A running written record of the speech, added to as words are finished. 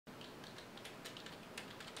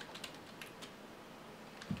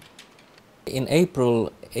In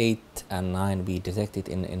April 8 and 9 we detected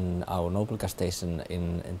in our noble gas station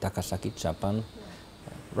in Takasaki, Japan,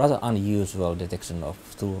 rather unusual detection of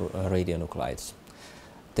two radionuclides.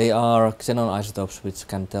 They are xenon isotopes which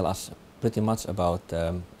can tell us pretty much about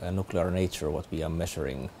nuclear nature, what we are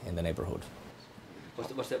measuring in the neighborhood.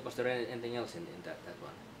 Was there anything else in that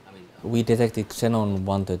one? I mean, we detected xenon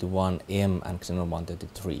 131M and xenon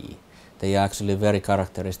 133. They are actually very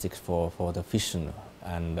characteristic for the fission,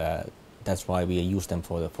 and that's why we use them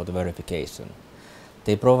for the verification.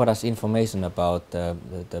 They provide us information about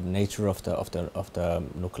the nature of the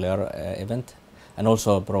nuclear event, and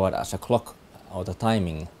also provide us a clock or the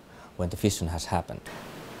timing when the fission has happened.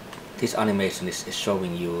 This animation is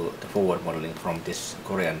showing you the forward modeling from this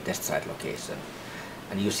Korean test site location,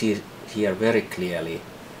 and you see here very clearly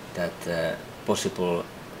that possible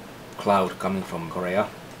cloud coming from Korea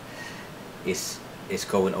is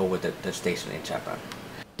going over the station in Japan.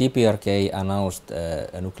 DPRK announced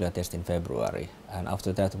a nuclear test in February, and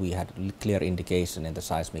after that we had clear indication in the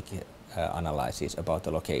seismic analysis about the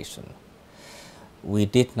location. We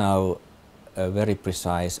did now very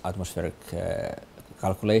precise atmospheric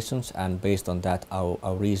calculations, and based on that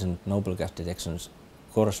our recent noble gas detections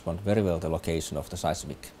correspond very well to the location of the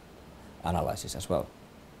seismic analysis as well.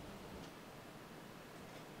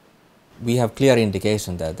 We have clear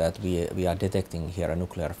indication that we are detecting here a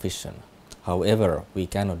nuclear fission. However, we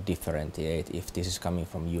cannot differentiate if this is coming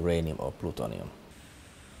from uranium or plutonium.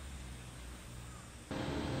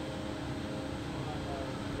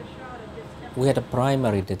 We had a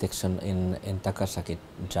primary detection in Takasaki,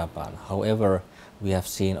 Japan. However, we have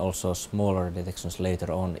seen also smaller detections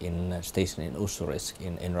later on in a station in Ussuriysk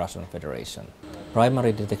in Russian Federation.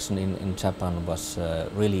 Primary detection in Japan was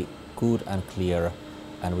really good and clear,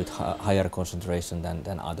 and with higher concentration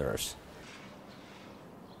than others.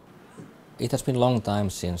 It has been a long time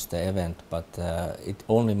since the event, but it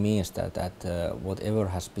only means that whatever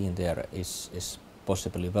has been there is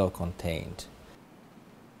possibly well contained.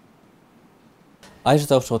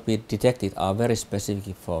 Isotopes what we detected are very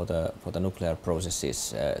specific for the nuclear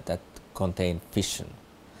processes that contain fission.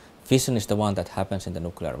 Fission is the one that happens in the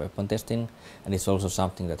nuclear weapon testing, and it's also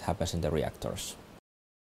something that happens in the reactors.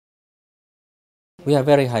 We have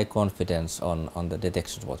very high confidence on the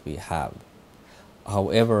detections what we have.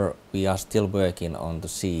 However, we are still working on to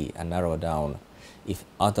see and narrow down if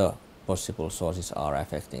other possible sources are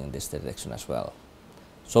affecting this detection as well.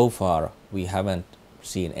 So far, we haven't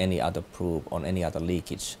seen any other proof on any other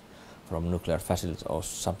leakage from nuclear facilities or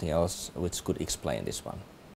something else which could explain this one.